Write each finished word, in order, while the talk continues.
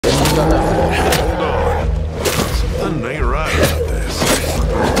Something ain't right about this.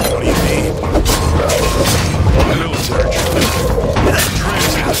 What do you mean? Military transit.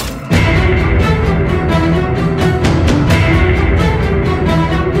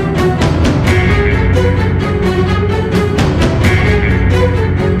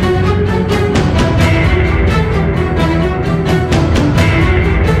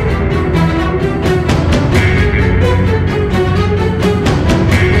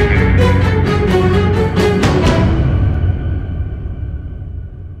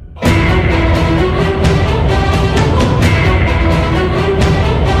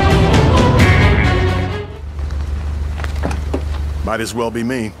 Might as well be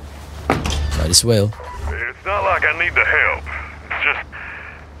me. Might as well. It's not like I need the help. It's just,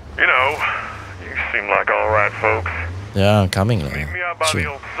 you know, you seem like all right folks. Yeah, I'm coming. Meet me out by the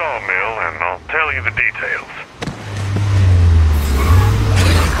old sawmill and I'll tell you the details.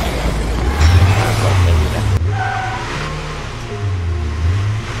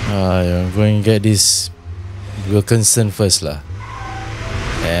 I'm going to get this Wilkinson first lah.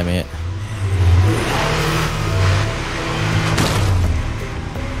 Damn it.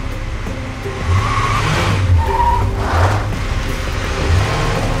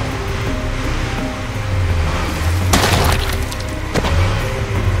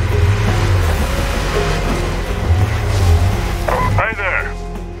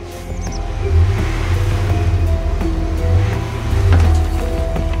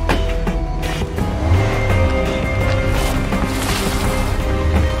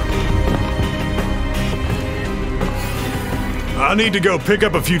 I need to go pick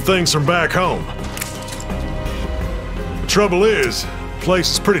up a few things from back home. The trouble is, the place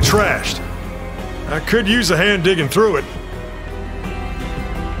is pretty trashed. I could use a hand digging through it.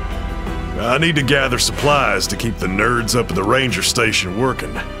 I need to gather supplies to keep the nerds up at the ranger station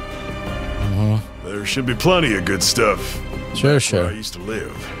working. There should be plenty of good stuff. Sure, Where I used to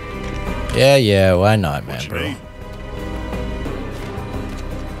live. Yeah, why not, man, bro?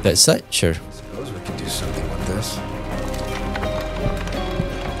 That side? Sure. Suppose we could do something with this.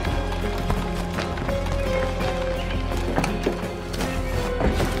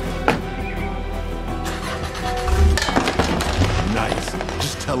 Nice.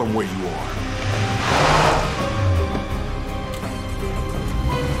 Just tell them where you are.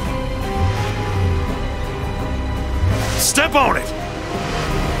 Step on it!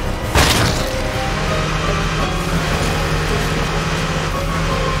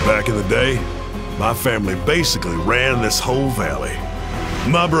 Back in the day, my family basically ran this whole valley.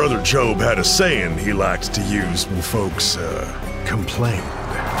 My brother Job had a saying he liked to use when folks, complained.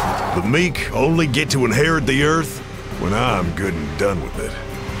 The meek only get to inherit the earth when I'm good and done with it.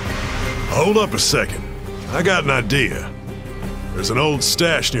 Hold up a second. I got an idea. There's an old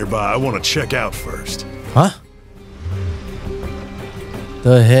stash nearby I want to check out first. Huh?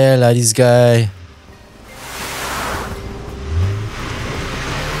 The hell are this guy?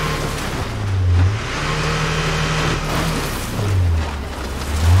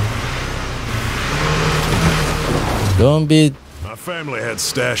 Don't be... My family had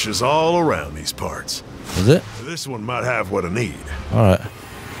stashes all around these parts. Is it? This one might have what I need. Alright.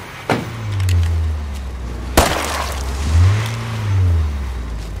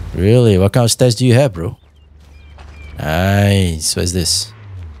 Really? What kind of stats do you have, bro? Nice. What's this?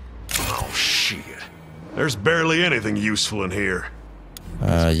 Oh, shit. There's barely anything useful in here.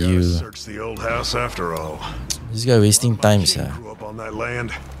 You... Search the old house after all. This guy wasting time, sir. Grew up on that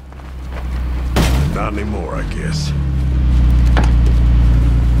land. Not anymore, I guess.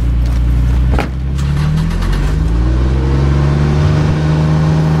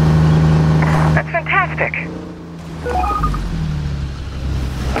 That's fantastic.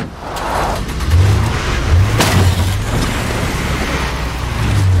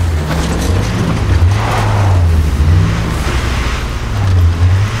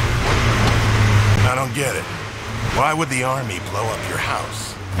 I don't get it. Why would the army blow up your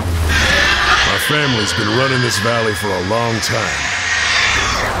house? My family's been running this valley for a long time.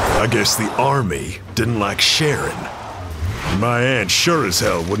 I guess the army didn't like sharing. My aunt sure as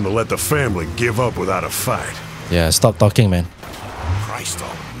hell wouldn't have let the family give up without a fight. Yeah, stop talking, man. Christ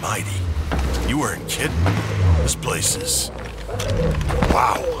almighty. You weren't kidding. This place is...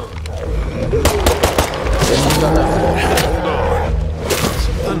 wow.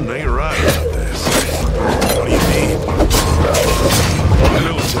 Something ain't right about this. What do you mean?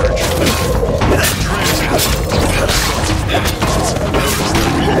 Military transit.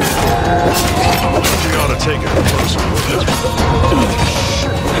 We ought to take a closer look.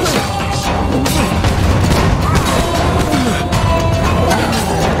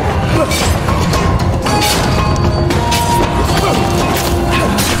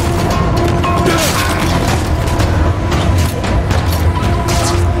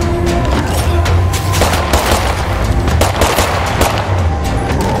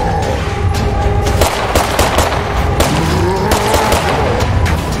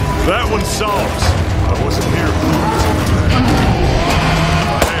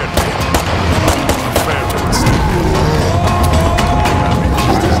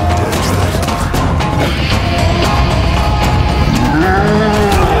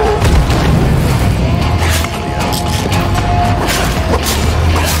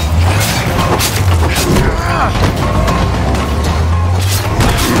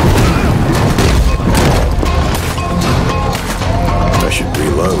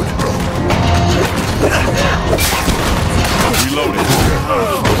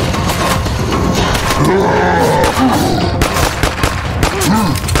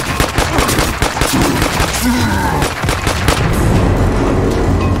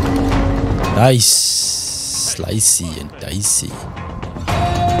 Nice. Slicey and dicey.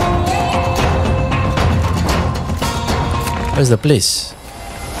 Where's the place?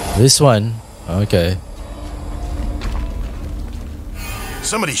 This one. Okay.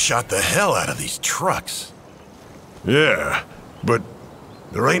 Somebody shot the hell out of these trucks. Yeah, but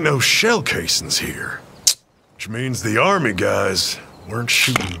there ain't no shell casings here. Which means the army guys weren't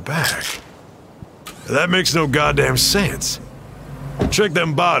shooting back. That makes no goddamn sense. Check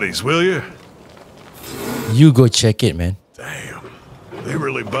them bodies, will you? You go check it, man. Damn, they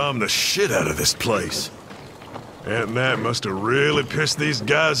really bombed the shit out of this place. And that must have really pissed these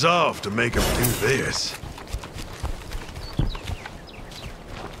guys off to make them do this.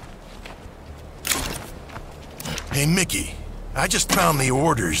 Hey, Mickey, I just found the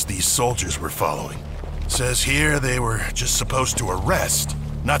orders these soldiers were following. Says here they were just supposed to arrest,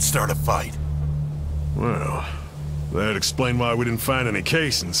 not start a fight. Well, that'd explain why we didn't find any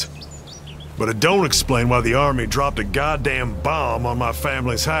casings. But it don't explain why the army dropped a goddamn bomb on my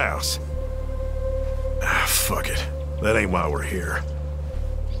family's house. Ah, fuck it. That ain't why we're here.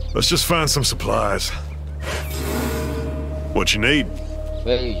 Let's just find some supplies. What you need?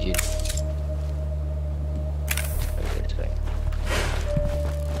 Where are you, Eugene?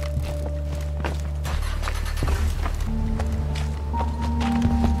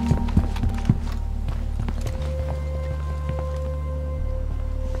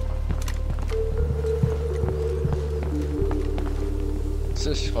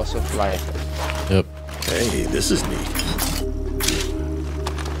 This is for supply. Yep. Hey, this is neat.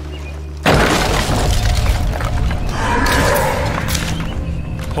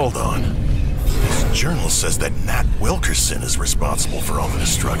 Hold on. This journal says that Nat Wilkerson is responsible for all the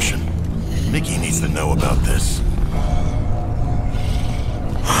destruction. Mickey needs to know about this.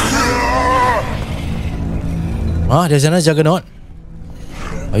 Ah, there's another juggernaut.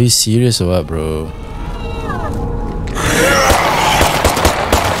 Are you serious or what, bro?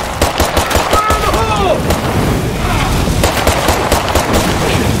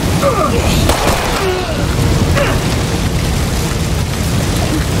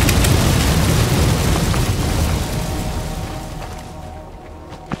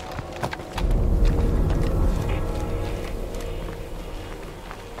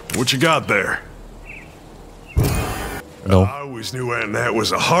 What you got there? No. I always knew Aunt Nat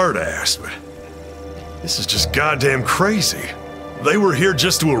was a hard ass, but this is just goddamn crazy. They were here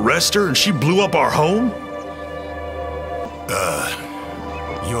just to arrest her and she blew up our home?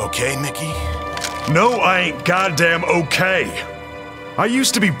 You okay, Mickey? No, I ain't goddamn okay. I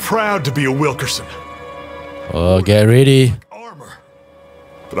used to be proud to be a Wilkerson. Oh, get ready. Armor.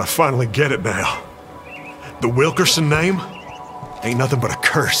 But I finally get it now. The Wilkerson name ain't nothing but a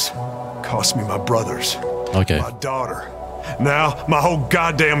curse. Cost me my brothers. Okay. My daughter. Now, my whole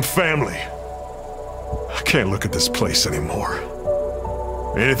goddamn family. I can't look at this place anymore.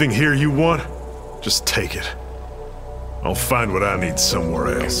 Anything here you want, just take it. I'll find what I need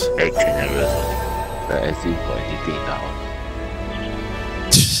somewhere else.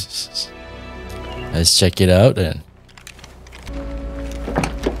 Let's check it out then.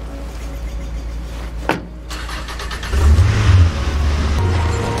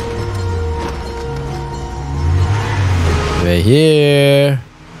 We're here.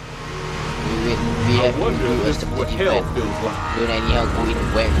 We have to do a strategy plan. Don't anyhow go in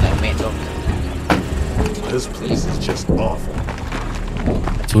whack like Mad Dog. This place is just awful.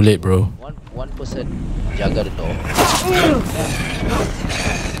 Too late, bro. One person jaga the door.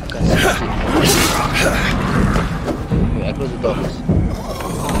 Wait, I close the door first.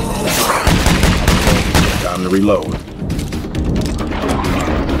 Time to reload.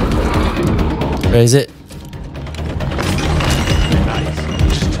 Where is it?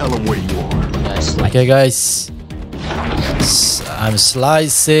 Just tell them where you are. Nice. Okay, guys. I'm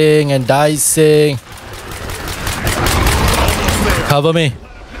slicing and dicing. Cover me.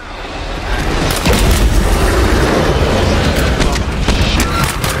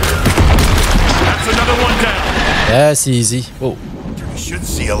 That's another one down. That's easy. Whoa. We should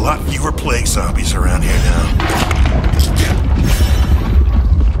see a lot fewer plague zombies around here now.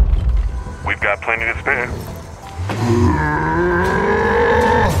 We've got plenty to spare.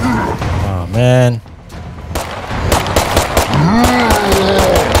 Oh, man.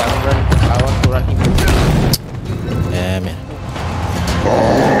 I want to run him. Damn it.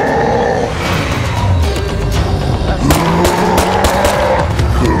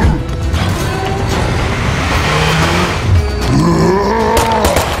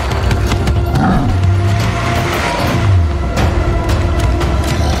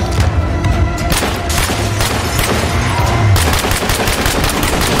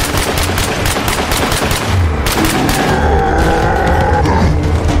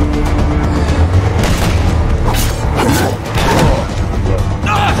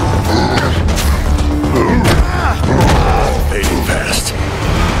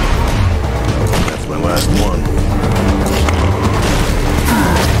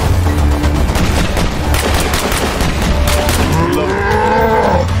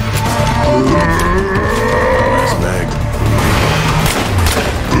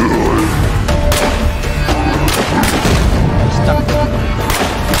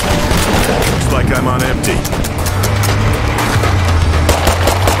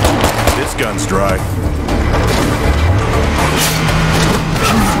 gun's dry.